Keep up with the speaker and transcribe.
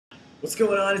What's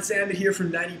going on? It's Amit here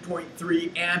from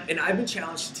 90.3 AMP, and I've been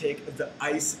challenged to take the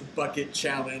Ice Bucket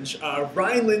Challenge.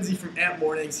 Ryan Lindsay from AMP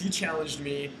Mornings, he challenged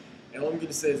me, and all I'm going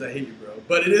to say is I hate you, bro.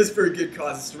 But it is for a good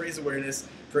cause. It's to raise awareness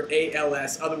for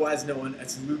ALS, otherwise known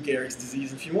as Lou Gehrig's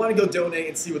disease. And if you want to go donate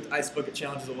and see what the Ice Bucket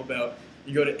Challenge is all about,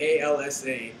 you go to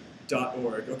alsa.org.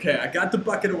 Okay, I got the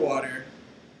bucket of water.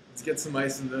 Let's get some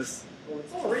ice in this. Oh,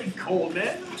 it's already cold,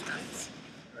 man. Nice.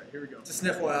 All right, here we go. Just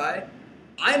an FYI.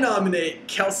 I nominate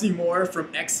Kelsey Moore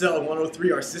from XL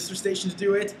 103, our sister station, to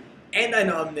do it, and I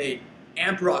nominate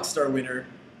AMP Rockstar winner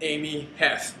Amy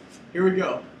Heff. Here we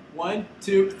go. 1,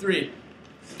 2, 3.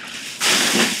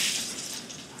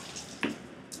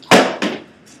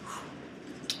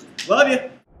 Love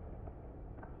you.